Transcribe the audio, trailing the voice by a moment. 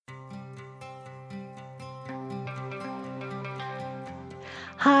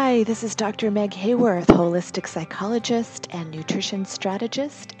Hi, this is Dr. Meg Hayworth, holistic psychologist and nutrition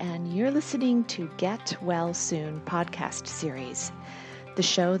strategist, and you're listening to Get Well Soon podcast series, the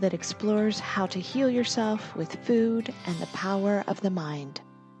show that explores how to heal yourself with food and the power of the mind.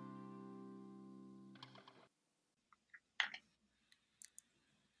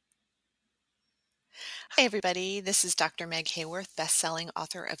 Hi, everybody. This is Dr. Meg Hayworth, best-selling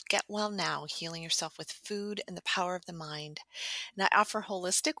author of Get Well Now, Healing Yourself with Food and the Power of the Mind. And I offer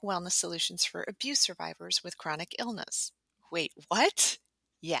holistic wellness solutions for abuse survivors with chronic illness. Wait, what?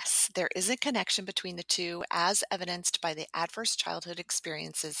 Yes, there is a connection between the two as evidenced by the Adverse Childhood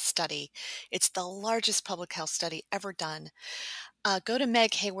Experiences study. It's the largest public health study ever done. Go to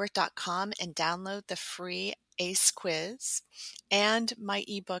meghayworth.com and download the free ACE quiz and my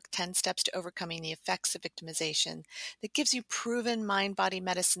ebook, 10 Steps to Overcoming the Effects of Victimization, that gives you proven mind-body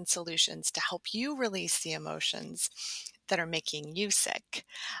medicine solutions to help you release the emotions that are making you sick.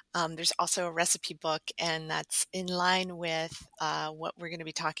 There's also a recipe book, and that's in line with what we're going to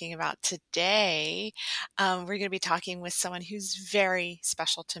be talking about today. We're going to be talking with someone who's very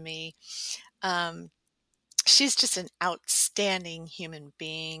special to me. She's just an outstanding human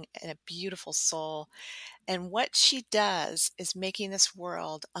being and a beautiful soul. And what she does is making this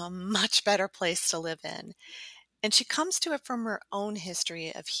world a much better place to live in. And she comes to it from her own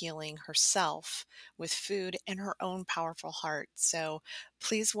history of healing herself with food and her own powerful heart. So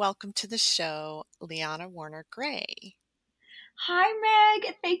please welcome to the show, Liana Warner Gray. Hi,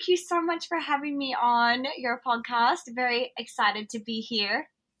 Meg. Thank you so much for having me on your podcast. Very excited to be here.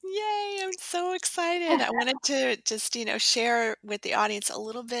 Yay, I'm so excited. I wanted to just, share with the audience a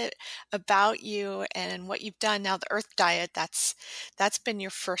little bit about you and what you've done. Now, the Earth Diet, that's been your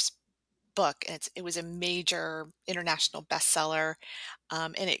first book, and it was a major international bestseller.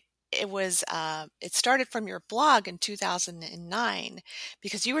 And it started from your blog in 2009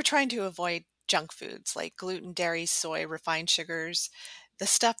 because you were trying to avoid junk foods like gluten, dairy, soy, refined sugars, the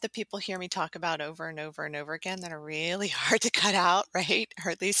stuff that people hear me talk about over and over and over again that are really hard to cut out, right?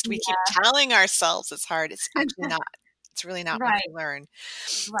 Or at least we keep Yeah. telling ourselves it's hard. It's actually not. It's really not once Right, you learn.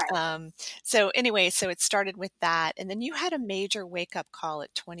 right. So anyway, so it started with that. And then you had a major wake-up call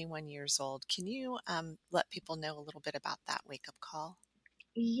at 21 years old. Can you let people know a little bit about that wake-up call?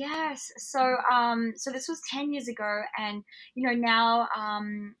 Yes. So this was 10 years ago, and now,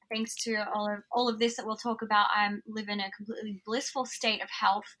 thanks to all of this that we'll talk about, I live in a completely blissful state of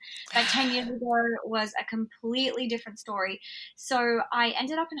health. But 10 years ago was a completely different story. So I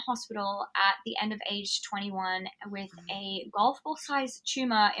ended up in hospital at the end of age 21 with a golf ball sized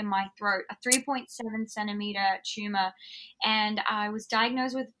tumor in my throat, a 3.7 centimeter tumor, and I was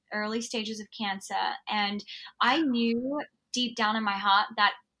diagnosed with early stages of cancer, and I knew deep down in my heart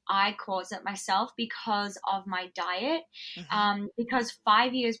that I caused it myself because of my diet. Because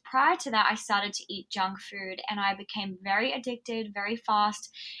 5 years prior to that, I started to eat junk food and I became very addicted very fast.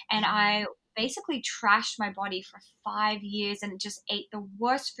 And I basically trashed my body for 5 years and just ate the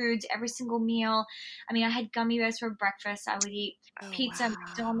worst foods every single meal. I mean, I had gummy bears for breakfast. I would eat pizza, Wow.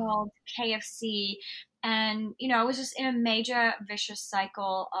 McDonald's, KFC. And, I was just in a major vicious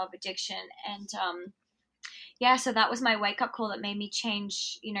cycle of addiction. And, yeah, so that was my wake up call that made me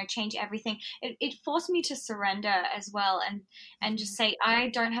change everything. It forced me to surrender as well, and just say, I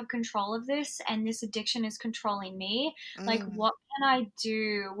don't have control of this, and this addiction is controlling me. Like, what can I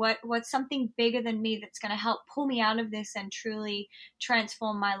do? What's something bigger than me that's going to help pull me out of this and truly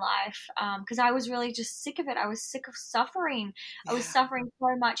transform my life? Because I was really just sick of it. I was sick of suffering. I was suffering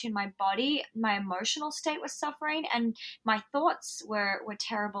so much in my body. My emotional state was suffering, and my thoughts were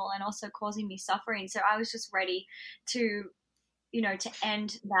terrible and also causing me suffering. So I was just ready to to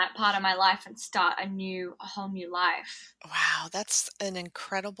end that part of my life and start a whole new life. Wow, that's an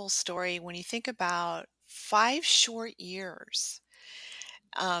incredible story when you think about 5 short years.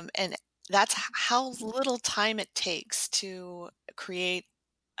 And that's how little time it takes to create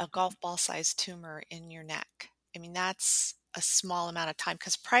a golf ball sized tumor in your neck. I mean, that's a small amount of time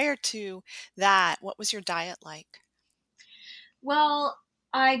because prior to that, what was your diet like? Well,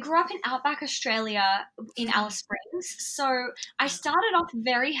 I grew up in Outback Australia in Alice Springs. So I started off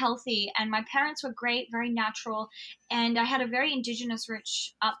very healthy, and my parents were great, very natural, and I had a very Indigenous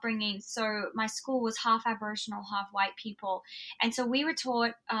rich upbringing. So my school was half Aboriginal, half white people. And so we were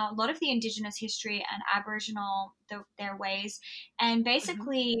taught a lot of the Indigenous history and Aboriginal, their ways. And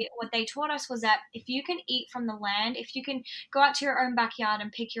basically, what they taught us was that if you can eat from the land, if you can go out to your own backyard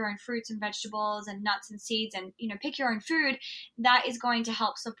and pick your own fruits and vegetables and nuts and seeds and, pick your own food, that is going to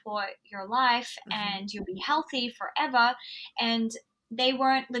help support your life and you'll be healthy forever. And they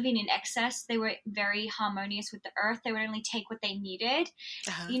weren't living in excess. They were very harmonious with the earth. They would only take what they needed.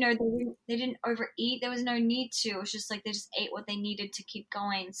 Uh-huh. You know, they didn't overeat. There was no need to. It was just like they just ate what they needed to keep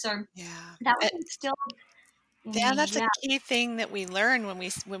going. So Yeah. that was instilled in Yeah, me. that's a Yeah. key thing that we learn when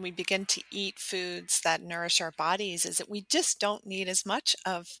we begin to eat foods that nourish our bodies is that we just don't need as much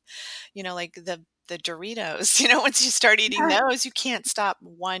of, like the Doritos. Once you start eating those, you can't stop.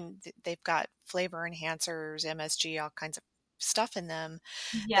 One, they've got flavor enhancers, MSG, all kinds of stuff in them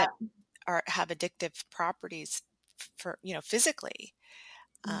Yeah. that have addictive properties for, physically.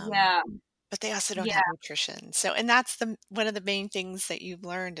 Um, Yeah. but they also don't Yeah. have nutrition. So, and that's one of the main things that you've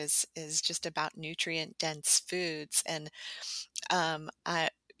learned is just about nutrient dense foods. And I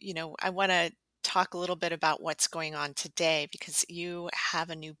want to talk a little bit about what's going on today because you have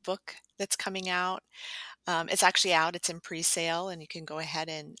a new book that's coming out. It's actually out. It's in pre-sale, and you can go ahead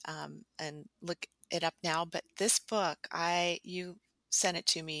and look it up now. But this book, you sent it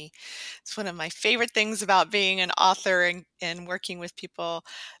to me. It's one of my favorite things about being an author and working with people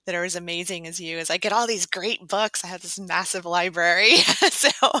that are as amazing as you. Is I get all these great books. I have this massive library, so.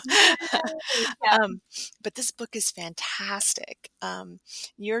 Yeah. But this book is fantastic.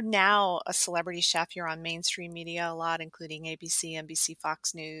 You're now a celebrity chef. You're on mainstream media a lot, including ABC, NBC,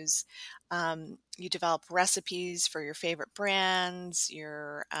 Fox News. You develop recipes for your favorite brands.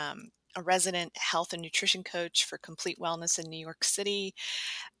 You're a resident health and nutrition coach for Complete Wellness in New York City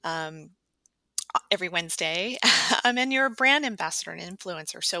every Wednesday. And you're a brand ambassador and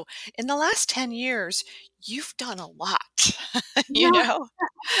influencer. So in the last 10 years, you've done a lot, you Yeah. know?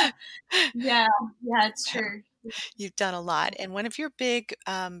 Yeah. Yeah. It's So true. you've done a lot. And one of your big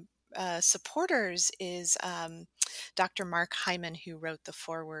supporters is Dr. Mark Hyman, who wrote the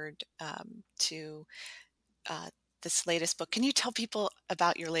foreword to uh, this latest book. Can you tell people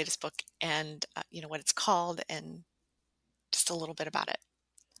about your latest book and what it's called and just a little bit about it?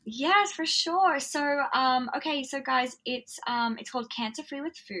 Yes, for sure. So, okay, so guys, it's called Cancer Free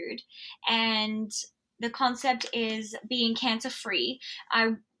with Food, and the concept is being cancer free.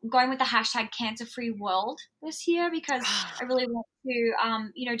 I'm going with the hashtag Cancer Free World this year because I really want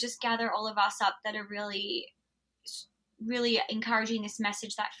to, just gather all of us up that are really encouraging this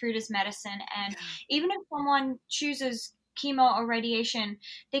message that food is medicine. And Yeah. even if someone chooses chemo or radiation,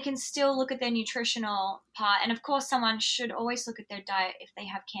 they can still look at their nutritional part. And of course, someone should always look at their diet if they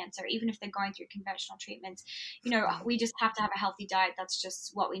have cancer, even if they're going through conventional treatments. Mm, We just have to have a healthy diet. That's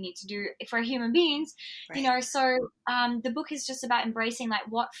just what we need to do if we're human beings. right. So the book is just about embracing like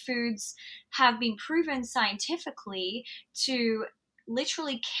what foods have been proven scientifically to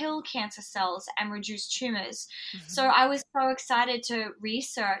literally kill cancer cells and reduce tumors. So Hmm. I was so excited to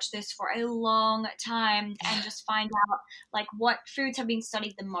research this for a long time and just find out like what foods have been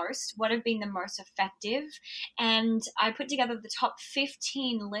studied the most, what have been the most effective. And I put together the top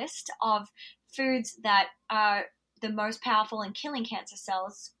 15 list of foods that are the most powerful in killing cancer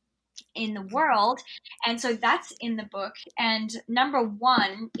cells in the world. And so that's in the book. And number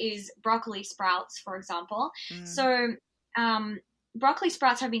one is broccoli sprouts, for example. Mm, So, broccoli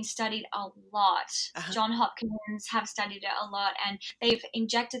sprouts have been studied a lot. uh-huh. John Hopkins have studied it a lot, and they've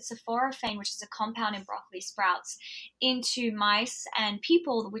injected sulforaphane, which is a compound in broccoli sprouts, into mice and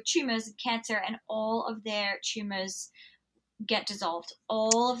people with tumors and cancer, and all of their tumors get dissolved.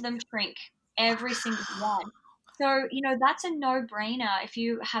 All of them shrink, every single one. So, that's a no brainer if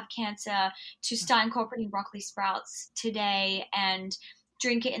you have cancer to start incorporating broccoli sprouts today and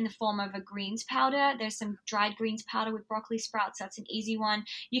drink it in the form of a greens powder. There's some dried greens powder with broccoli sprouts. That's an easy one.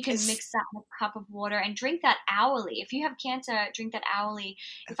 You can Is mix that in a cup of water and drink that hourly. If you have cancer, drink that hourly.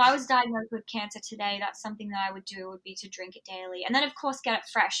 If I okay. was diagnosed with cancer today, that's something that I would do would be to drink it daily. And then, of course, get it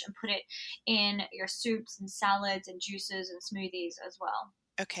fresh and put it in your soups and salads and juices and smoothies as well.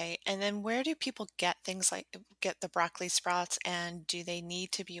 Okay. And then where do people get things like get the broccoli sprouts and do they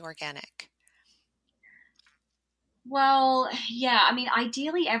need to be organic? Well, yeah, I mean,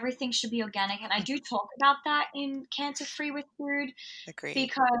 ideally everything should be organic, and I do talk about that in Cancer Free with Food Agreed.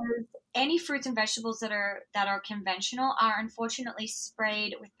 because any fruits and vegetables that are conventional are unfortunately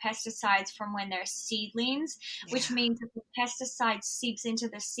sprayed with pesticides from when they're seedlings, which Yeah. means that the pesticide seeps into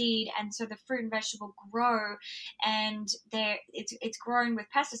the seed, and so the fruit and vegetable grow, and it's grown with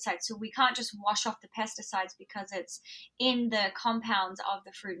pesticides. So we can't just wash off the pesticides because it's in the compounds of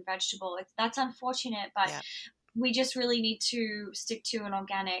the fruit and vegetable. That's unfortunate, but Yeah. we just really need to stick to an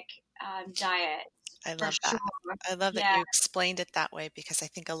organic diet I for love sure. that. I love that Yeah. you explained it that way because I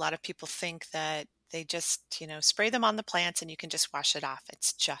think a lot of people think that they just, spray them on the plants and you can just wash it off.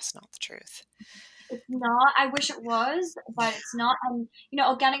 It's just not the truth. It's not. I wish it was, but it's not. And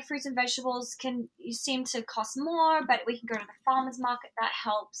organic fruits and vegetables you seem to cost more, but we can go to the farmers market. That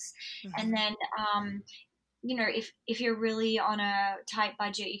helps. And Mm-hmm. then, if you're really on a tight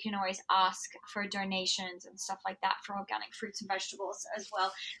budget, you can always ask for donations and stuff like that for organic fruits and vegetables as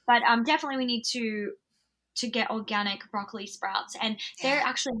well. But definitely we need to get organic broccoli sprouts, and they're Yeah.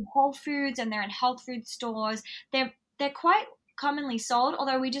 actually in Whole Foods and they're in health food stores. They're quite commonly sold,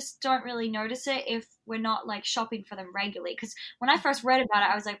 although we just don't really notice it if we're not like shopping for them regularly. Because when I first read about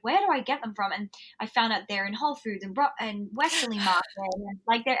it, I was like, where do I get them from? And I found out they're in Whole Foods and Westerly Market, and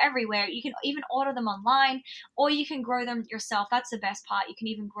like they're everywhere. You can even order them online, or you can grow them yourself. That's the best part. You can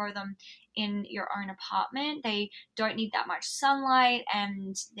even grow them in your own apartment. They don't need that much sunlight,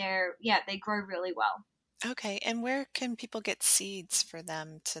 and they grow really well. Okay. And where can people get seeds for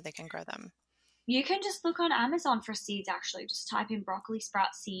them so they can grow them? You can just look on Amazon for seeds, actually. Just type in broccoli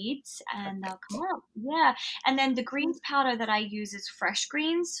sprout seeds and they'll come Perfect. up. Yeah. And then the greens powder that I use is fresh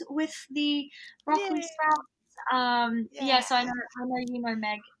greens with the broccoli Yay. sprouts. Yeah, Yeah. so I know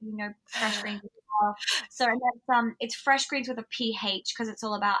Meg, fresh greens as well. So and it's fresh greens with a pH because it's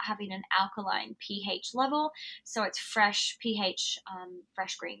all about having an alkaline pH level. So it's fresh pH,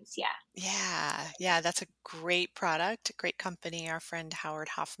 fresh greens. Yeah. Yeah, yeah, that's a great product, a great company. Our friend Howard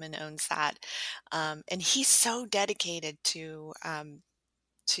Hoffman owns that, and he's so dedicated to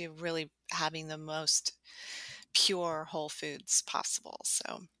really having the most pure whole foods possible.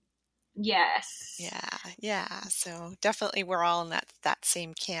 So Yes. yeah, yeah. So definitely, we're all in that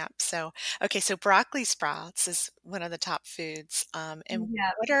same camp. So okay, so broccoli sprouts is one of the top foods. And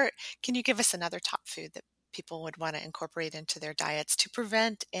Yeah. what are? Can you give us another top food that people would want to incorporate into their diets to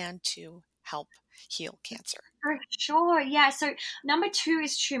prevent and to help heal cancer? For sure, yeah. So number 2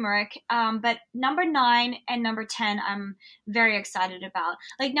 is turmeric, but number 9 and number 10, I'm very excited about.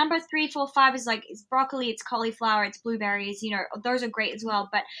 Like number 3, 4, 5 is like it's broccoli, it's cauliflower, it's blueberries. Those are great as well.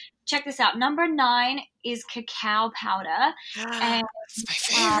 But check this out. Number 9 is cacao powder, Ah, and that's my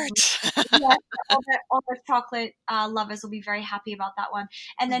um, favorite. yes, all the chocolate lovers will be very happy about that one.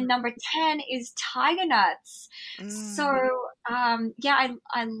 And then Mhm. number 10 is tiger nuts. So, Mm, yeah,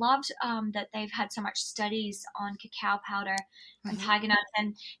 I loved that they've had so much studies on cacao powder and mhm. tiger nuts.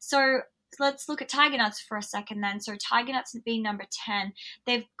 And so let's look at tiger nuts for a second then. So tiger nuts being number 10,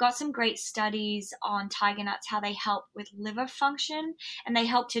 they've got some great studies on tiger nuts, how they help with liver function and they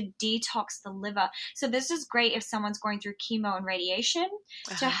help to detox the liver. So this is great if someone's going through chemo and radiation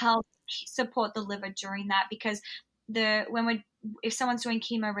to Uh-huh. help support the liver during that, because if someone's doing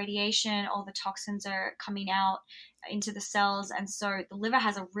chemo radiation, all the toxins are coming out into the cells, and so the liver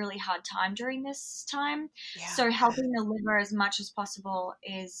has a really hard time during this time. Yeah. So helping the liver as much as possible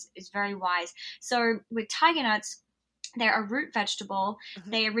is very wise. So with tiger nuts, they're a root vegetable.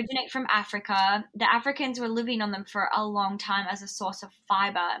 Mhm, They originate from Africa. The Africans were living on them for a long time as a source of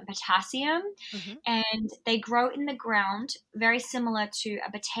fiber and potassium. mhm. And they grow in the ground, very similar to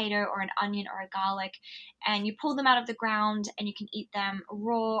a potato or an onion or a garlic. And you pull them out of the ground and you can eat them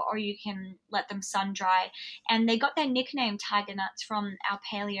raw or you can let them sun dry. And they got their nickname tiger nuts from our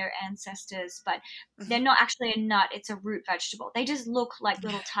paleo ancestors, but they're Mhm. not actually a nut, it's a root vegetable. They just look like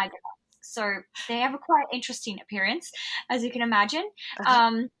little tiger nuts. So they have a quite interesting appearance, as you can imagine. Uh-huh.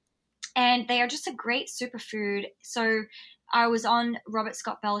 Um, and they are just a great superfood. So I was on Robert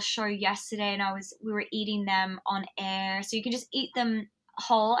Scott Bell's show yesterday, and we were eating them on air. So you can just eat them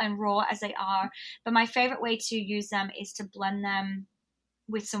whole and raw as they are. But my favorite way to use them is to blend them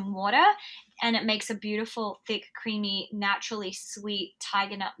with some water, and it makes a beautiful, thick, creamy, naturally sweet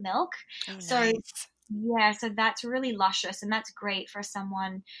tiger nut milk. Oh, So nice. yeah, so that's really luscious, and that's great for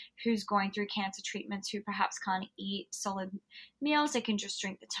someone who's going through cancer treatments who perhaps can't eat solid meals. They can just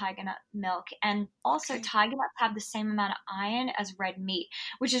drink the tiger nut milk. And also, Okay. tiger nuts have the same amount of iron as red meat,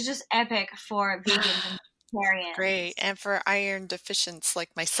 which is just epic for vegans and Great. vegetarians. And for iron deficients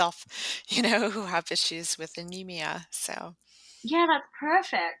like myself, who have issues with anemia. So, Yeah, that's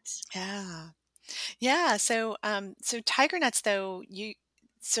perfect. yeah. Yeah, so tiger nuts though,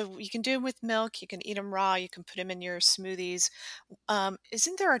 so you can do them with milk, you can eat them raw, you can put them in your smoothies.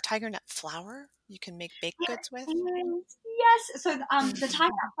 Isn't there a tiger nut flour you can make baked Yeah, goods with? yes. So the Mhm.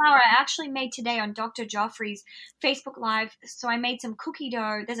 tiger nut flour I actually made today on Dr. Joffrey's Facebook Live. So I made some cookie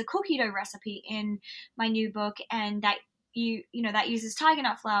dough. There's a cookie dough recipe in my new book, and that uses tiger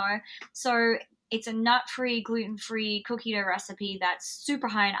nut flour. So it's a nut-free, gluten-free cookie dough recipe that's super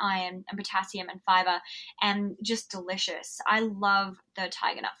high in iron and potassium and fiber, and just delicious. I love the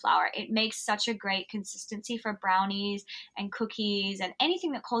tiger nut flour. It makes such a great consistency for brownies and cookies and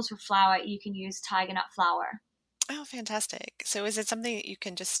anything that calls for flour. You can use tiger nut flour. Oh, fantastic. So is it something that you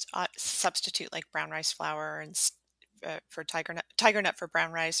can just substitute like brown rice flour and for tiger nut for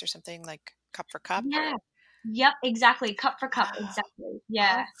brown rice or something like cup for cup Yeah. or? Yep, exactly. Cup for cup, Oh, exactly.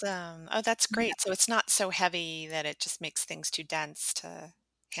 Yeah. awesome. Oh, that's Yeah. great. So it's not so heavy that it just makes things too dense to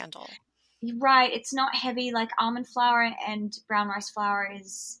handle. Right. It's not heavy like almond flour, and brown rice flour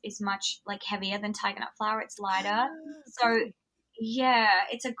is much like heavier than tiger nut flour. It's lighter. Oh, So great. yeah,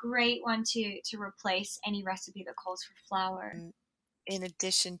 it's a great one to replace any recipe that calls for flour. Mm, In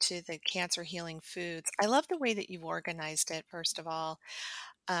addition to the cancer healing foods, I love the way that you've organized it, first of all.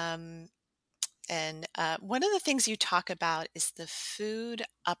 Um, And one of the things you talk about is the food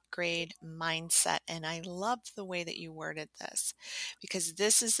upgrade mindset. And I love the way that you worded this because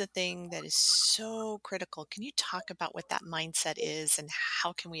this is the thing that is so critical. Can you talk about what that mindset is and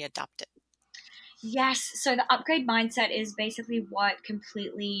how can we adopt it? Yes, so the upgrade mindset is basically what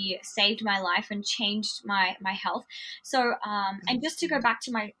completely saved my life and changed my health. So, and just to Mhm. go back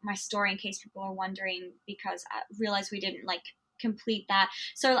to my story, in case people are wondering, because I realized we didn't like complete that.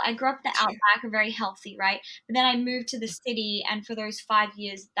 So I grew up in the Sure. outback, very healthy, right? But then I moved to the city, and for those 5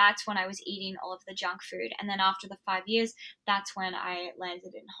 years, that's when I was eating all of the junk food. And then after the 5 years, that's when I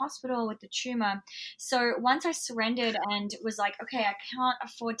landed in hospital with the tumor. So once I surrendered and was like, okay, I can't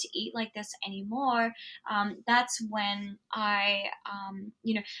afford to eat like this anymore, that's when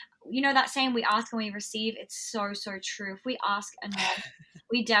you know that saying, we ask and we receive. It's so so true. If we ask enough,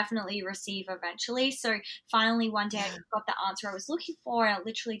 we definitely receive eventually. So finally, one day I Yeah. got the answer I was looking for, and I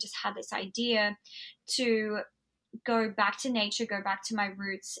literally just had this idea to go back to nature, go back to my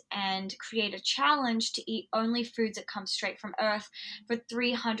roots, and create a challenge to eat only foods that come straight from earth for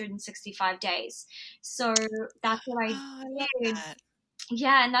 365 days. So that's what I Oh, I love did. that.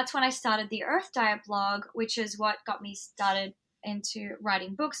 Yeah, and that's when I started the Earth Diet blog, which is what got me started into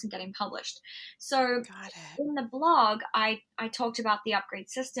writing books and getting published. So Got it. in the blog, I talked about the upgrade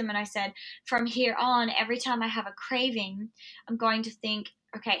system, and I said, from here on, every time I have a craving, I'm going to think,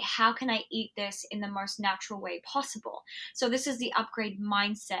 okay, how can I eat this in the most natural way possible? So this is the upgrade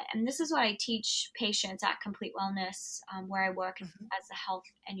mindset. And this is what I teach patients at Complete Wellness, where I work Mhm. as a health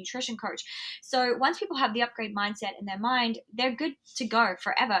and nutrition coach. So once people have the upgrade mindset in their mind, they're good to go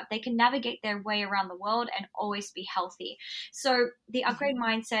forever. They can navigate their way around the world and always be healthy. So the Mhm. upgrade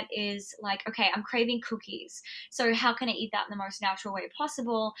mindset is like, okay, I'm craving cookies. So how can I eat that in the most natural way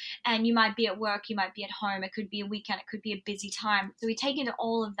possible? And you might be at work, you might be at home, it could be a weekend, it could be a busy time. So we take into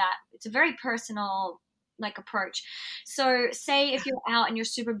all of that. It's a very personal like approach. So say if you're out and you're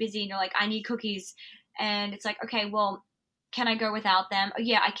super busy and you're like, I need cookies, and it's like, okay, well, can I go without them? Oh,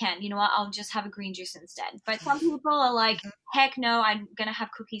 yeah, I can. You know what? I'll just have a green juice instead. But some people are like, Mhm. heck no, I'm gonna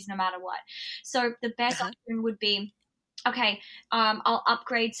have cookies no matter what. So the best Uh-huh. option would be, okay, I'll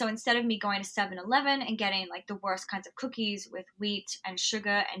upgrade. So instead of me going to 7-Eleven and getting like the worst kinds of cookies with wheat and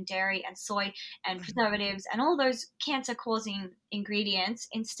sugar and dairy and soy and Mhm. preservatives and all those cancer causing ingredients,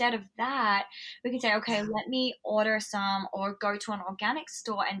 instead of that, we can say, okay, Yeah. let me order some or go to an organic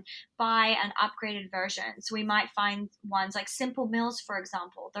store and buy an upgraded version. So we might find ones like Simple Mills, for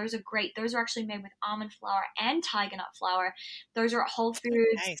example. Those are great. Those are actually made with almond flour and tiger nut flour. Those are at Whole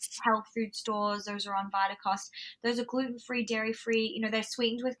Foods, Nice. health food stores. Those are on Vitacost. Those are gluten free, dairy free. You know, they're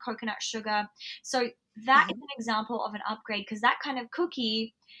sweetened with coconut sugar. So that is Mhm. an example of an upgrade, because that kind of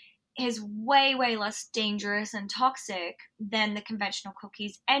cookie is way, way less dangerous and toxic than the conventional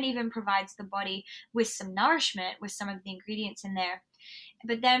cookies, and even provides the body with some nourishment with some of the ingredients in there.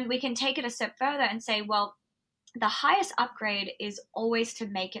 But then we can take it a step further and say, well, the highest upgrade is always to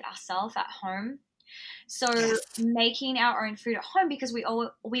make it ourselves at home. So Yes. making our own food at home, because we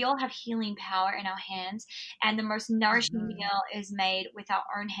all have healing power in our hands, and the most nourishing Mhm. meal is made with our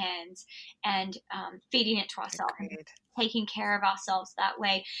own hands, and feeding it to ourselves and Agreed. taking care of ourselves that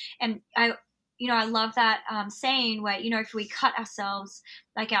way. And I love that saying where, if we cut ourselves,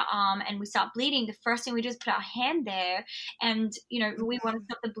 like our arm, and we start bleeding, the first thing we do is put our hand there, and we want to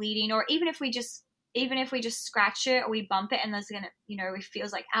Mhm. stop the bleeding. Or even if we just scratch it or we bump it and there's gonna, it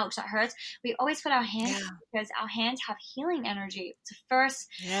feels like, ouch, that hurts, we always put our hands, Yeah. because our hands have healing energy. It's the first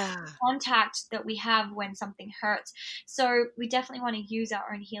Yeah. contact that we have when something hurts. So we definitely want to use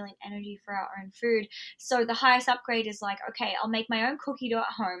our own healing energy for our own food. So the highest upgrade is like, okay, I'll make my own cookie dough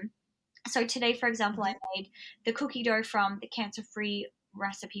at home. So today, for example, I Mhm. made the cookie dough from the Cancer Free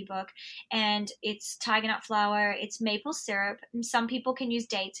recipe book, and it's tiger nut flour, it's maple syrup, and some people can use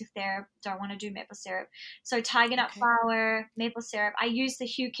dates if they don't want to do maple syrup. So tiger nut Okay. flour, maple syrup. I use the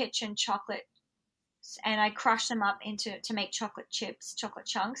Hugh Kitchen chocolate and I crush them up to make chocolate chips, chocolate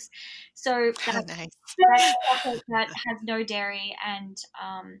chunks. So Nice. that's chocolate that has no dairy, and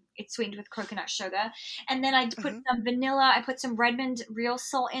it's sweetened with coconut sugar. And then I put some vanilla. I put some Redmond real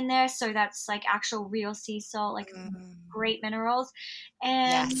salt in there, so that's like actual real sea salt, like great minerals.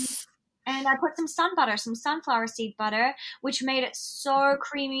 And Yes. and I put some sun butter, some sunflower seed butter, which made it so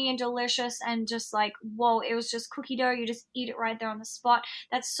creamy and delicious, and just like, whoa, it was just cookie dough. You just eat it right there on the spot.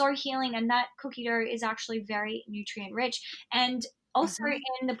 That's so healing, and that cookie dough is actually very nutrient rich. And also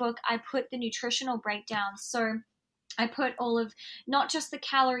in the book, I put the nutritional breakdown. So I put all of not just the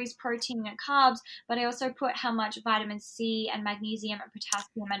calories, protein, and carbs, but I also put how much vitamin C and magnesium and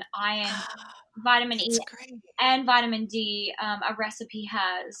potassium and iron, vitamin E, great. and vitamin D a recipe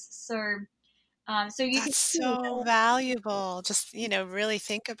has. So you can That's see so valuable. Just, really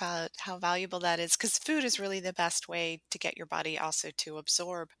think about how valuable that is because food is really the best way to get your body also to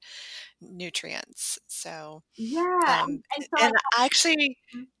absorb nutrients. So, yeah, and so and I actually,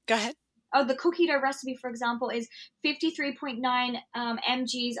 go ahead. the cookie dough recipe, for example, is 53.9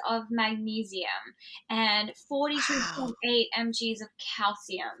 mg's of magnesium and Wow. 42.8 mg's of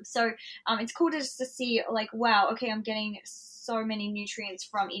calcium. So it's cool just to see, like, wow, okay, I'm getting so many nutrients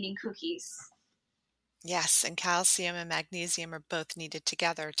from eating cookies. Yes, and calcium and magnesium are both needed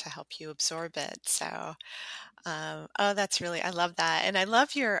together to help you absorb it. So, oh, I love that. And I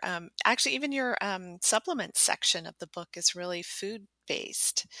love your, actually, even your supplements section of the book is really food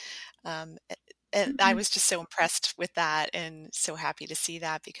based. And I was just so impressed with that and so happy to see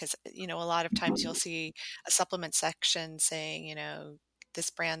that because, a lot of times you'll see a supplement section saying, this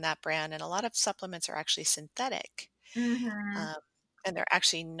brand, that brand, and a lot of supplements are actually synthetic. Mm-hmm. Um, and they're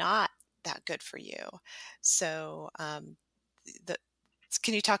actually not that good for you. So, the,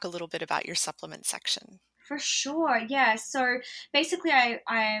 can you talk a little bit about your supplement section? For sure, yeah. So basically, I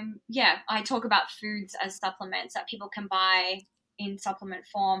talk about foods as supplements that people can buy in supplement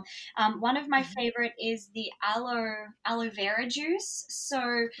form. One of my Hmm. favorite is the aloe vera juice.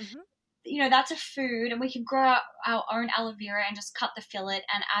 So Hmm. that's a food, and we can grow our own aloe vera and just cut the fillet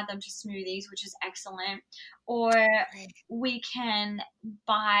and add them to smoothies, which is excellent. Or Great. we can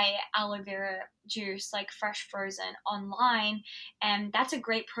buy aloe vera juice, like fresh frozen, online, and that's a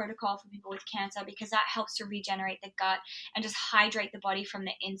great protocol for people with cancer because that helps to regenerate the gut and just hydrate the body from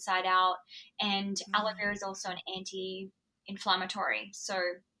the inside out. And aloe vera is also an anti-inflammatory, so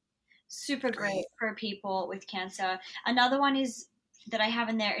super great Great. for people with cancer. Another one is that I have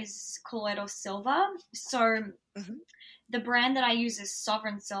in there is colloidal silver. So Hmm. the brand that I use is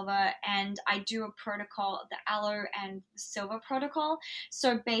Sovereign Silver, and I do a protocol, the aloe and silver protocol.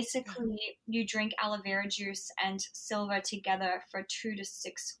 So basically, you drink aloe vera juice and silver together for 2 to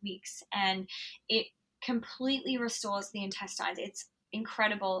 6 weeks, and it completely restores the intestines. It's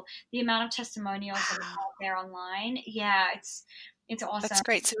incredible the amount of testimonials that are Wow. out there online. Yeah, it's That's awesome.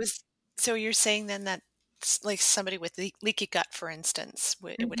 great. So you're saying then that like somebody with leaky gut, for instance,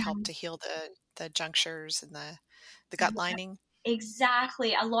 it would help Mhm. to heal the junctures and the gut lining.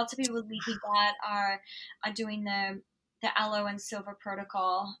 Exactly. Lots of people with leaky gut are doing the aloe and silver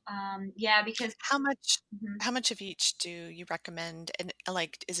protocol. Yeah, because How much mhm. how much of each do you recommend? And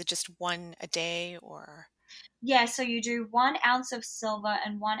like, is it just one a day or? Yeah, so you do 1 ounce of silver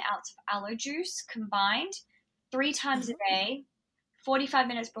and 1 ounce of aloe juice combined 3 times a Hmm. day, 45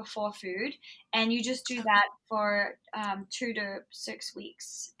 minutes before food, and you just do that for 2 to 6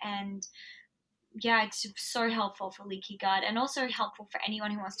 weeks. And yeah, it's so helpful for leaky gut and also helpful for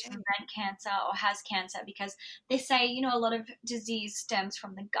anyone who wants to Okay. prevent cancer or has cancer because they say, a lot of disease stems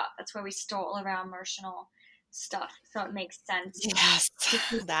from the gut. That's where we store all of our emotional stuff. So it makes sense Yes, to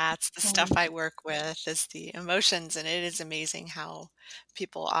keep that's the it. stuff I work with is the emotions, and it is amazing how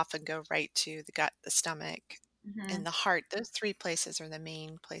people often go right to the gut, the stomach, Mm-hmm. and the heart. Those three places are the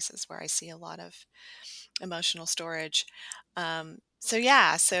main places where I see a lot of emotional storage. So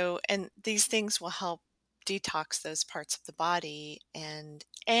yeah, and these things will help detox those parts of the body and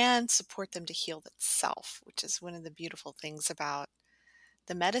support them to heal itself, which is one of the beautiful things about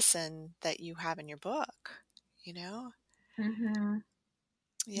the medicine that you have in your book, you know? Mm-hmm.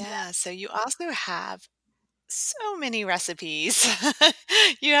 Yeah. Yeah, so you also have so many recipes.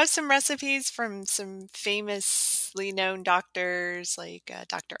 You have some recipes from some famously known doctors like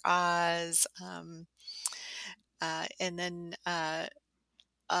Dr. Oz, and then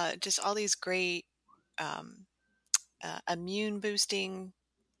just all these great um, immune boosting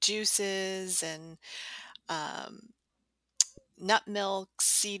juices and um, nut milks,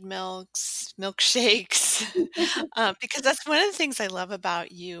 seed milks, milkshakes. Because that's one of the things I love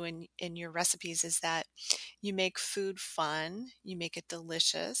about you and your recipes is that you make food fun, you make it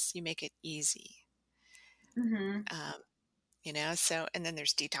delicious, you make it easy. Mm-hmm. So, and then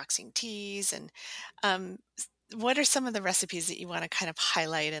there's detoxing teas. And um, what are some of the recipes that you want to kind of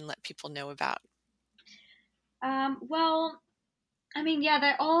highlight and let people know about? Well, I mean, yeah,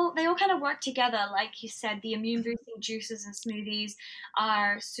 they all kind of work together. Like you said, the immune boosting juices and smoothies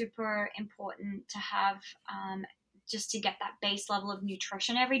are super important to have, just to get that base level of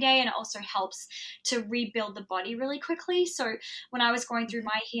nutrition every day, and it also helps to rebuild the body really quickly. So when I was going through Mhm.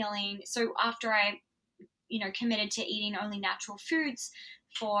 my healing, so after I committed to eating only natural foods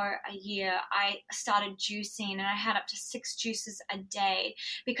for a year, I started juicing, and I had up to 6 juices a day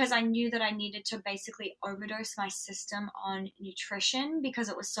because I knew that I needed to basically overdose my system on nutrition because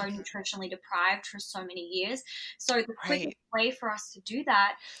it was so Mhm. nutritionally deprived for so many years. So the quickest Right. way for us to do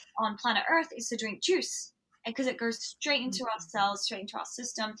that on planet Earth is to drink juice. Because it goes straight into our Mhm. cells, straight into our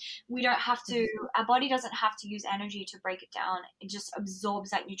system. We don't have to, Mhm. our body doesn't have to use energy to break it down. It just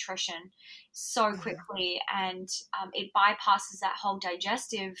absorbs that nutrition so Mhm. quickly, and it bypasses that whole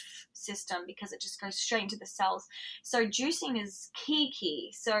digestive system because it just goes straight into the cells. So juicing is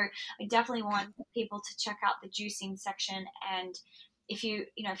key. So I definitely Okay. want people to check out the juicing section. And if you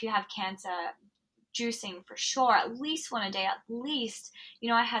have cancer, juicing for sure, at least one a day, at least.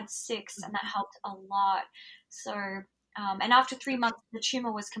 I had 6, and that Mhm. helped a lot. So, and after 3 months, Okay. the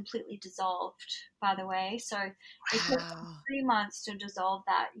tumor was completely dissolved, by the way. So it took Wow. 3 months to dissolve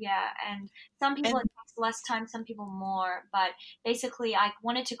that. Yeah. And some people it And takes less time, some people more. But basically, I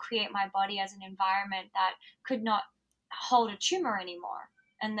wanted to create my body as an environment that could not hold a tumor anymore,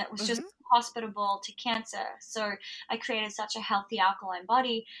 and that was just mhm. hospitable to cancer. So I created such a healthy alkaline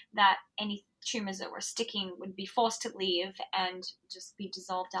body that any tumors that were sticking would be forced to leave and just be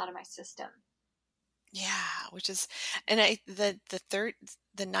dissolved out of my system. Yeah, which is, and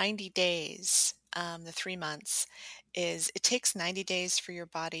the 90 days, the 3 months is, it takes 90 days for your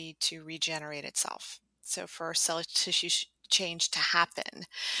body to regenerate itself. So for cell tissue change to happen.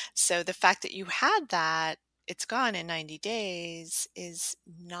 So the fact that you had that, it's gone in 90 days is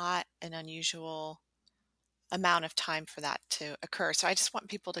not an unusual amount of time for that to occur. So I just want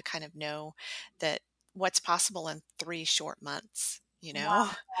people to kind of know that what's possible in 3 short months, you Wow,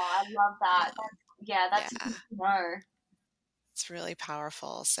 know? I love that. Um, Yeah, that's yeah. good to know. It's really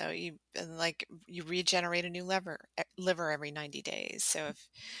powerful. So you regenerate a new liver every 90 days. So if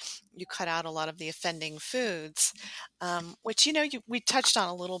you cut out a lot of the offending foods, which we touched on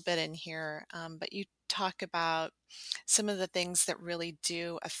a little bit in here, but you talk about some of the things that really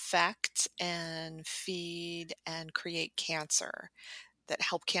do affect and feed and create cancer, that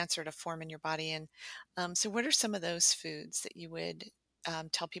help cancer to form in your body. And so, what are some of those foods that you would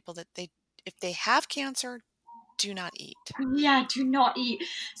tell people that if they have cancer, do not eat? Yeah, do not eat.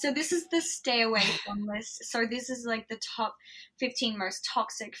 So this is the stay away from list. So this is like the top 15 most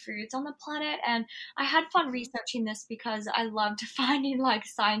toxic foods on the planet. And I had fun Mhm. researching this because I loved finding like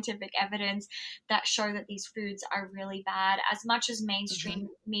scientific evidence that show that these foods are really bad. As much as Mhm. mainstream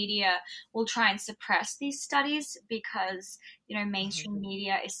media will try and suppress these studies because, Mhm. mainstream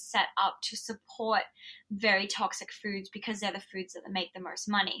media is set up to support very toxic foods because they're the foods that make the most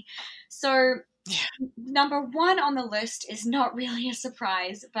money. So Yeah. number one on the list is not really a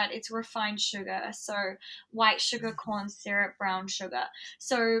surprise, but it's refined sugar. So white sugar, Mhm. corn syrup, brown sugar.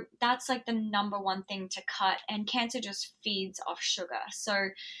 So that's like the number one thing to cut. And cancer just feeds off sugar. So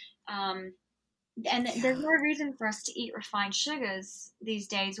um, and there's Yeah. no reason for us to eat refined sugars these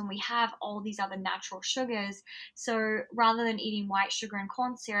days when we have all these other natural sugars. So rather than eating white sugar and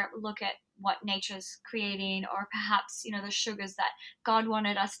corn syrup, look at what nature's creating, or perhaps the sugars that God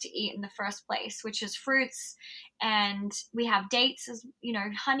wanted us to eat in the first place, which is fruits. And we have dates, as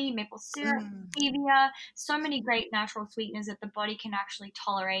honey, maple syrup, Mm. stevia, so many great natural sweeteners that the body can actually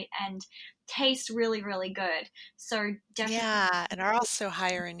tolerate and taste really, really good. So definitely. Yeah, and are also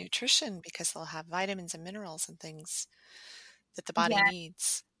higher in nutrition because they'll have vitamins and minerals and things that the body Yeah.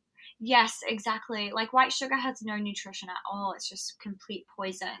 needs. Yes, exactly. Like white sugar has no nutrition at all. It's just complete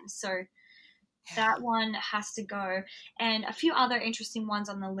poison. So Yeah. that one has to go. And a few other interesting ones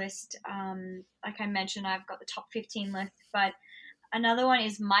on the list. Like I mentioned, I've got the top 15 list, but another one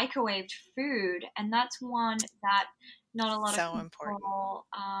is microwaved food. And that's one that not a lot of So important. people,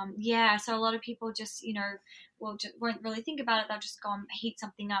 yeah, so a lot of people just, won't really think about it. They'll just go and heat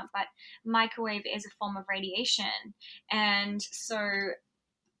something up. But microwave is a form of radiation. And so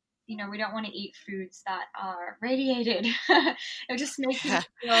we don't want to eat foods that are radiated. It'll just make you Yeah.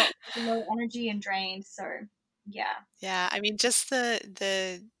 feel low energy and drained. So, yeah. Yeah, I mean, just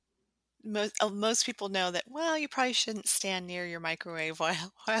the most people know that, well, you probably shouldn't stand near your microwave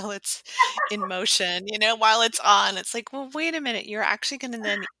while it's in motion, while it's on. It's like, well, wait a minute, you're actually going to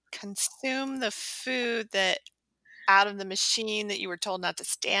then consume the food that out of the machine that you were told not to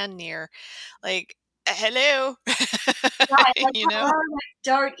stand near. Like, hello, Right, like, you hello, know? like,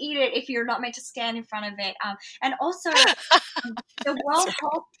 don't eat it if you're not meant to stand in front of it. And also, the That's World right.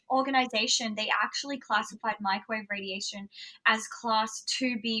 Health Organization, they actually classified microwave radiation as class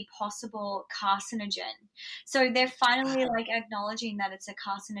 2B possible carcinogen. So they're finally like acknowledging that it's a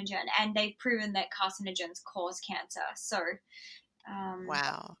carcinogen, and they've proven that carcinogens cause cancer. So, um,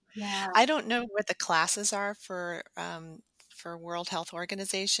 Wow. yeah. I don't know what the classes are for World Health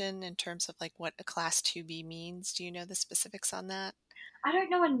Organization in terms of like what a class 2B means. Do you know the specifics on that? I don't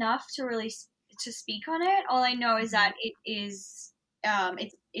know enough to really to speak on it. All I know is Mhm. that it is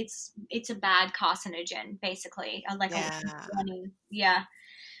it's a bad carcinogen, basically, like a Yeah. warning. Yeah.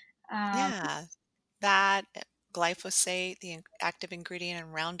 Um, Yeah. That glyphosate, the active ingredient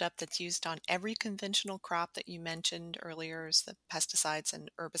in Roundup that's used on every conventional crop that you mentioned earlier is the pesticides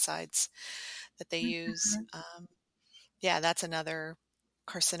and herbicides that they use. mhm, Yeah, that's another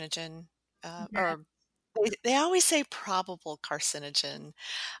carcinogen, yeah, or they always say probable carcinogen,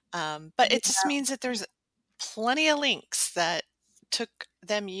 but it just yeah. means that there's plenty of links that took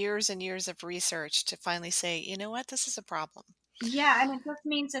them years and years of research to finally say, you know what, this is a problem. Yeah, and it just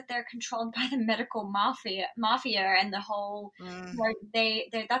means that they're controlled by the medical mafia, and the whole, Mm, they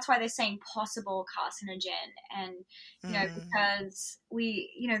that's why they're saying possible carcinogen, and mm, because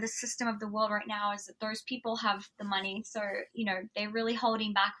the system of the world right now is that those people have the money, so they're really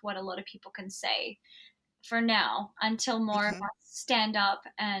holding back what a lot of people can say for now until more of mhm. us stand up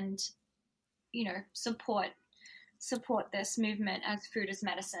and support this movement as food as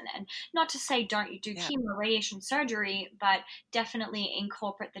medicine. And not to say don't you do Yeah. chemo radiation surgery, but definitely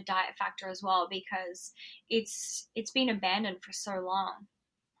incorporate the diet factor as well, because it's been abandoned for so long.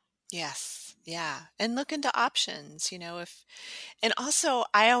 Yes. Yeah. And look into options, and also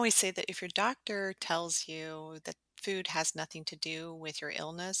I always say that if your doctor tells you that food has nothing to do with your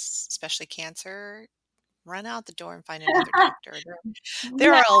illness, especially cancer, run out the door and find another doctor.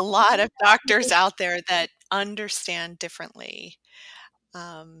 There Yeah, are a lot of doctors out there that understand differently.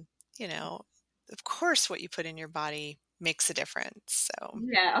 Um, you know, of course, what you put in your body makes a difference. So,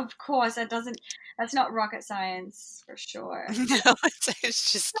 yeah, of course, that's not rocket science for sure. no,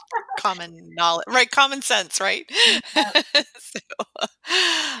 it's just common knowledge, right? Common sense, right? Yeah. So,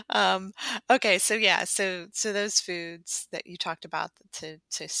 um, okay, so yeah, so those foods that you talked about to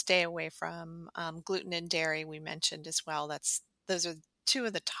stay away from, gluten and dairy we mentioned as well. Those are two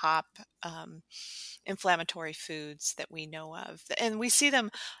of the top um, inflammatory foods that we know of. And we see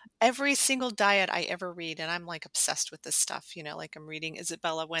them every single diet I ever read. And I'm like obsessed with this stuff, like I'm reading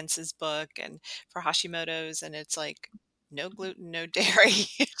Isabella Wentz's book and for Hashimoto's, and it's like no gluten, no dairy.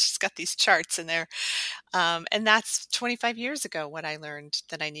 She's got these charts in there. And that's 25 years ago what I learned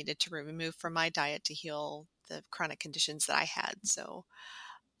that I needed to remove from my diet to heal the chronic conditions that I had.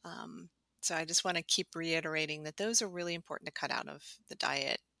 Um, so I just want to keep reiterating that those are really important to cut out of the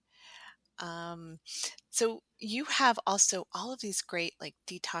diet. Um, so you have also all of these great like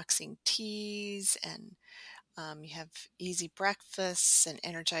detoxing teas and you have easy breakfasts and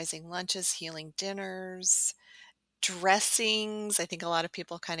energizing lunches, healing dinners, dressings. I think a lot of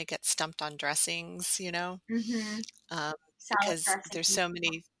people kind of get stumped on dressings, Mm-hmm. um, Salad because there's dressing. so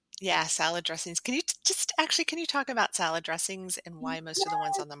many, yeah, salad dressings. Can you just actually, can you talk about salad dressings and why most of the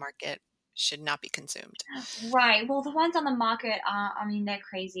ones on the market should not be consumed? Right. Well, the ones on the market are, I mean, they're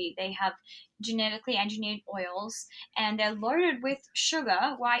crazy. They have genetically engineered oils, and they're loaded with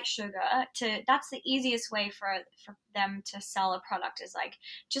sugar, white sugar. That's the easiest way for them to sell a product, is like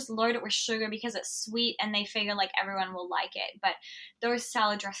just load it with sugar because it's sweet, and they figure like everyone will like it. But those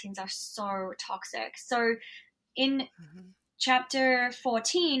salad dressings are so toxic. So in Mhm. chapter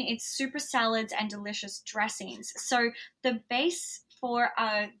 14, it's super salads and delicious dressings. So the base for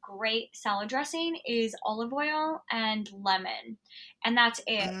a great salad dressing is olive oil and lemon. And that's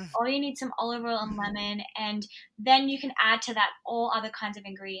it. Mm, All you need some olive oil and mhm, lemon, and then you can add to that all other kinds of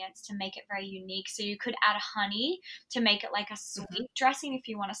ingredients to make it very unique. So you could add honey to make it like a mhm, sweet dressing if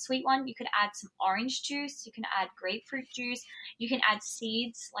you want a sweet one. You could add some orange juice, you can add grapefruit juice, you can add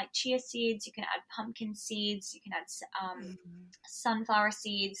seeds like chia seeds, you can add pumpkin seeds, you can add mhm. sunflower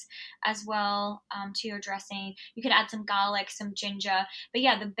seeds as well, to your dressing. You can add some garlic, some ginger. But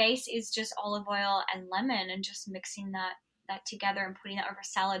yeah, the base is just olive oil and lemon, and just mixing that together and putting that over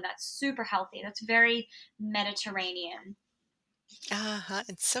salad. That's super healthy. That's very Mediterranean. Uh-huh,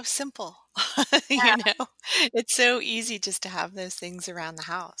 it's so simple, Yeah. It's so easy just to have those things around the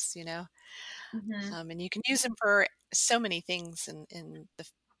house, Hmm. and you can use them for so many things in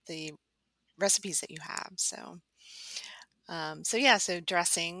the recipes that you have. So, So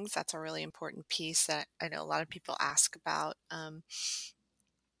dressings, that's a really important piece that I know a lot of people ask about.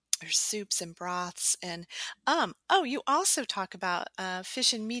 There's soups and broths and oh, you also talk about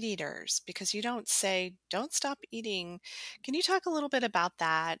fish and meat eaters because you don't say don't stop eating. Can you talk a little bit about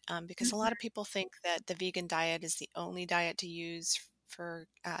that? Because a lot of people think that the vegan diet is the only diet to use for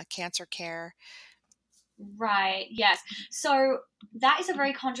cancer care. Right, yes. So that is a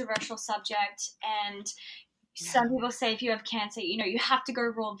very controversial subject, and some Yeah. people say if you have cancer, you have to go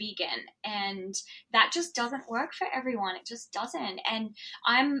raw vegan, and that just doesn't work for everyone. It just doesn't. And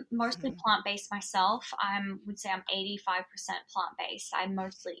I'm mostly Mhm. plant-based myself. I would say I'm 85% plant-based. I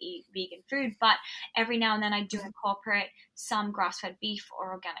mostly eat vegan food, but every now and then I do Mhm. incorporate some grass-fed beef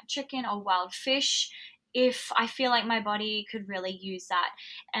or organic chicken or wild fish if I feel like my body could really use that.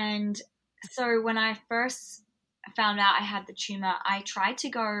 And so when I first found out I had the tumor, I tried to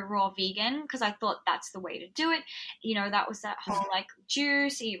go raw vegan because I thought that's the way to do it. That was that whole like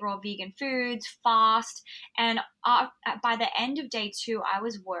juice, eat raw vegan foods, fast. And by the end of day 2, I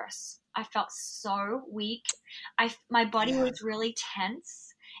was worse. I felt so weak. My body Yeah. was really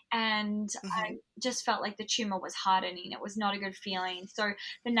tense, and Mhm. I just felt like the tumor was hardening. It was not a good feeling. So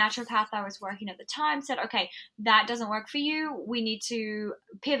the naturopath I was working at the time said, okay, that doesn't work for you. We need to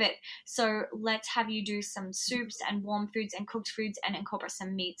pivot. So let's have you do some soups and warm foods and cooked foods and incorporate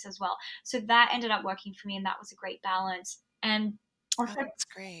some meats as well. So that ended up working for me, and that was a great balance. And Oh, also that's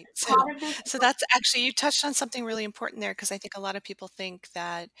great. So, part of this, so that's actually you touched on something really important there because I think a lot of people think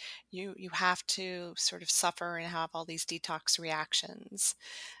that you have to sort of suffer and have all these detox reactions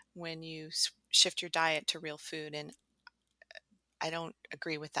when you shift your diet to real food, and I don't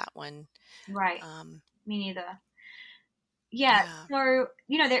agree with that one. right, Um, me neither. Yeah, yeah. so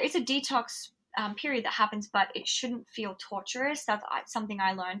there is a detox period that happens, but it shouldn't feel torturous. That's something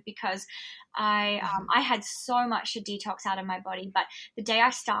I learned because Hmm. I had so much to detox out of my body. But the day I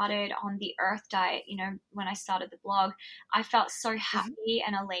started on the Earth diet, when I started the blog, I felt so Hmm. happy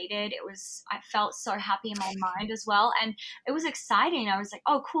and elated. I felt so happy in my mind as well, and it was exciting. I was like,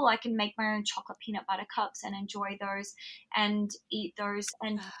 oh, cool! I can make my own chocolate peanut butter cups and enjoy those and eat those.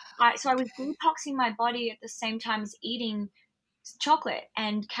 And so I was Okay. detoxing my body at the same time as eating chocolate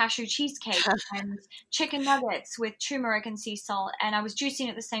and cashew cheesecake and chicken nuggets with turmeric and sea salt, and I was juicing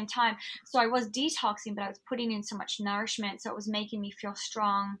at the same time. So I was detoxing, but I was putting in so much nourishment, so it was making me feel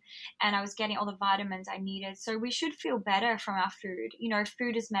strong, and I was getting all the vitamins I needed. So we should feel better from our food.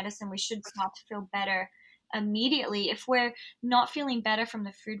 Food is medicine. We should start to feel better immediately. If we're not feeling better from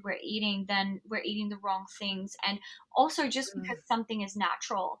the food we're eating, then we're eating the wrong things. And also, just Mm, because something is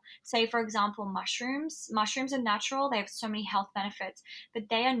natural, say for example mushrooms are natural, they have so many health benefits, but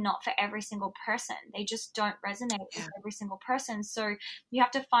they are not for every single person. They just don't resonate with yeah. every single person. So you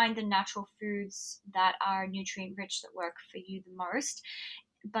have to find the natural foods that are nutrient rich, that work for you the most.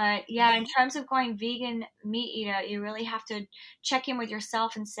 But yeah, in Hmm. terms of going vegan meat eater, you really have to check in with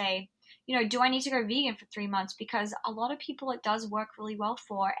yourself and say, do I need to go vegan for 3 months? Because a lot of people it does work really well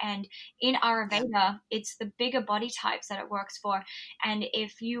for. And in Yeah. Ayurveda, it's the bigger body types that it works for. And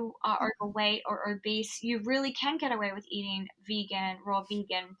if you Hmm. are overweight or obese, you really can get away with eating vegan, raw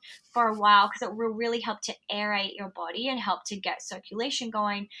vegan for a while, because it will really help to aerate your body and help to get circulation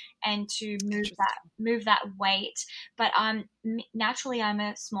going and to Interesting. move that weight. But naturally I'm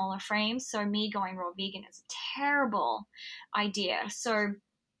a smaller frame, so me going raw vegan is a terrible idea. So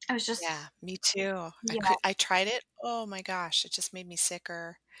I was just, Yeah, me too. yeah. I tried it. Oh my gosh, it just made me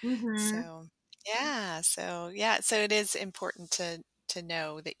sicker. Hmm. So, so it is important to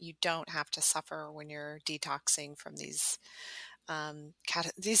know that you don't have to suffer when you're detoxing from these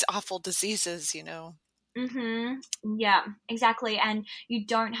awful diseases. Yeah, exactly. And you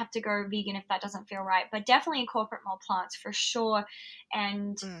don't have to go vegan if that doesn't feel right, but definitely incorporate more plants for sure.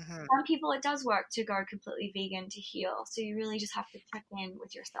 And Hmm. some people it does work to go completely vegan to heal. So you really just have to check in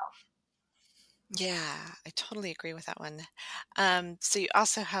with yourself. Yeah, I totally agree with that one. So you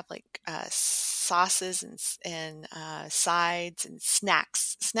also have like sauces and sides and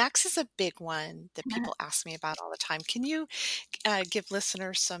snacks. Snacks is a big one that people ask me about all the time. Can you give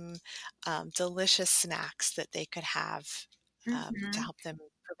listeners some delicious snacks that they could have to Hmm. help them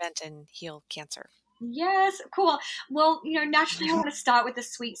prevent and heal cancer? Yes, cool. Well, naturally I want to start with the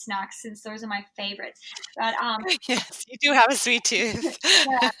sweet snacks since those are my favorites. But Yes, you do have a sweet tooth.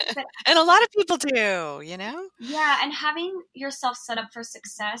 yeah, but And a lot of people do. yeah, and having yourself set up for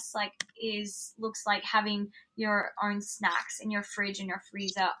success looks like having your own snacks in your fridge and your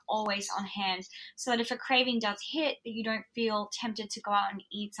freezer always on hand, so that if a craving does hit, that you don't feel tempted to go out and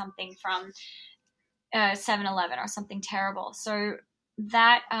eat something from 7-Eleven or something terrible. So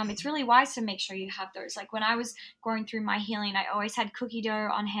that it's really wise to make sure you have those. Like when I was going through my healing, I always had cookie dough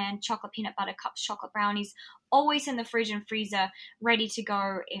on hand, chocolate peanut butter cups, chocolate brownies, always in the fridge and freezer, ready to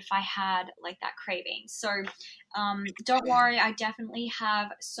go if I had like that craving. So don't worry, I definitely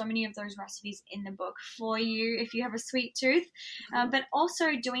have so many of those recipes in the book for you if you have a sweet tooth. But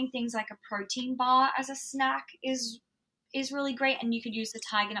also doing things like a protein bar as a snack is really great, and you could use the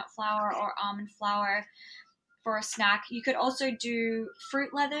tiger nut flour or almond flour for a snack. You could also do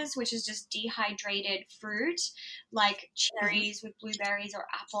fruit leathers, which is just dehydrated fruit like cherries with blueberries or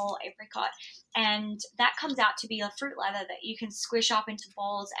apple, apricot. And that comes out to be a fruit leather that you can squish up into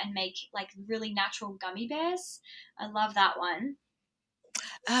balls and make like really natural gummy bears. I love that one.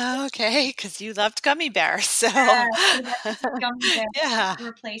 Oh, okay, because you loved gummy bears, so Gummy bear yeah.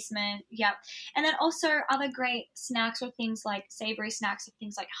 replacement. Yep. And then also other great snacks or things like savory snacks or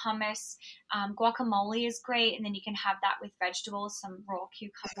things like hummus. Guacamole is great, and then you can have that with vegetables, some raw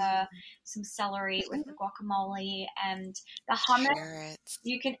cucumber, some celery with the guacamole, and the hummus. Carrots.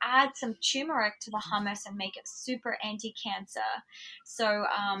 You can add some turmeric to the hummus and make it super anti-cancer. So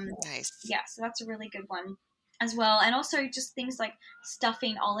Nice. yeah, so that's a really good one as well. And also just things like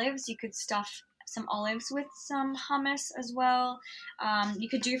stuffing olives. You could stuff some olives with some hummus as well. You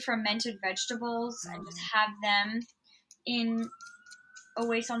could do fermented vegetables and just have them in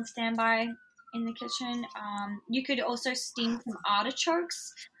always on standby in the kitchen. You could also steam some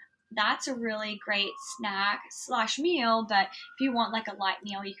artichokes. That's a really great snack / meal, but if you want like a light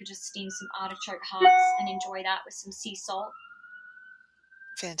meal, you could just steam some artichoke hearts and enjoy that with some sea salt.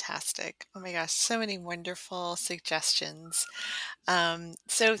 Fantastic. Oh my gosh, so many wonderful suggestions.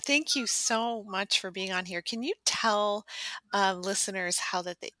 So thank you so much for being on here. Can you tell listeners how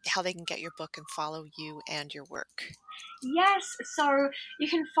they can get your book and follow you and your work? Yes, so you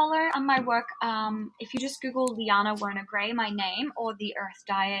can follow on my work if you just Google Liana Werner Gray, my name, or The Earth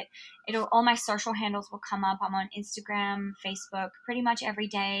Diet. All my social handles will come up. I'm on Instagram, Facebook, pretty much every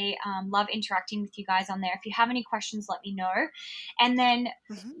day. Love interacting with you guys on there. If you have any questions, let me know. And then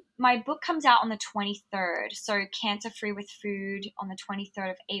my book comes out on the 23rd, so Cancer Free with Food on the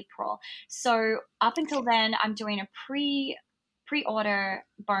 23rd of April. So up until then, I'm doing a pre-order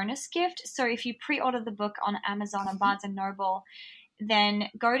bonus gift. So if you pre-order the book on Amazon and Barnes & Noble, then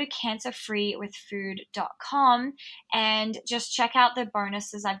go to cancerfreewithfood.com and just check out the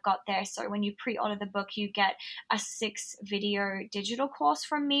bonuses I've got there. So when you pre-order the book, you get a 6-video digital course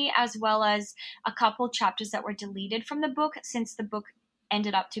from me, as well as a couple chapters that were deleted from the book since the book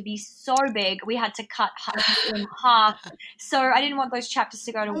ended up to be so big. We had to cut in half. So I didn't want those chapters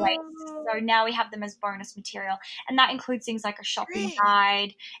to go to waste. So now we have them as bonus material. And that includes things like a shopping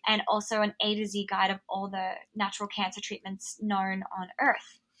guide and also an A to Z guide of all the natural cancer treatments known on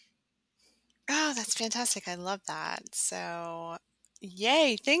Earth. Oh, that's fantastic. I love that. So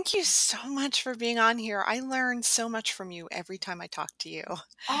yay. Thank you so much for being on here. I learn so much from you every time I talk to you.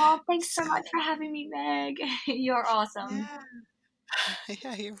 Oh, thanks so much for having me, Meg. You're awesome. Yeah.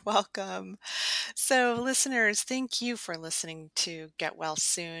 Yeah, you're welcome. So, listeners, thank you for listening to Get Well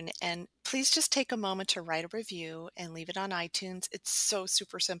Soon. And please just take a moment to write a review and leave it on iTunes. It's so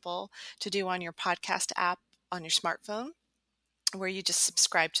super simple to do on your podcast app on your smartphone, where you just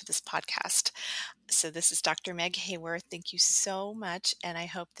subscribe to this podcast. So this is Dr. Meg Hayworth. Thank you so much. And I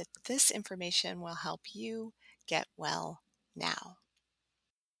hope that this information will help you get well now.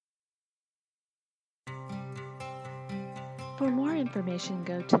 For more information,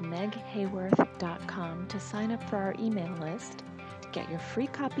 go to meghayworth.com to sign up for our email list, get your free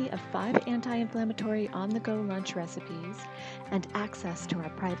copy of 5 anti-inflammatory on-the-go lunch recipes, and access to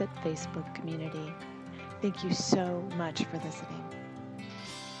our private Facebook community. Thank you so much for listening.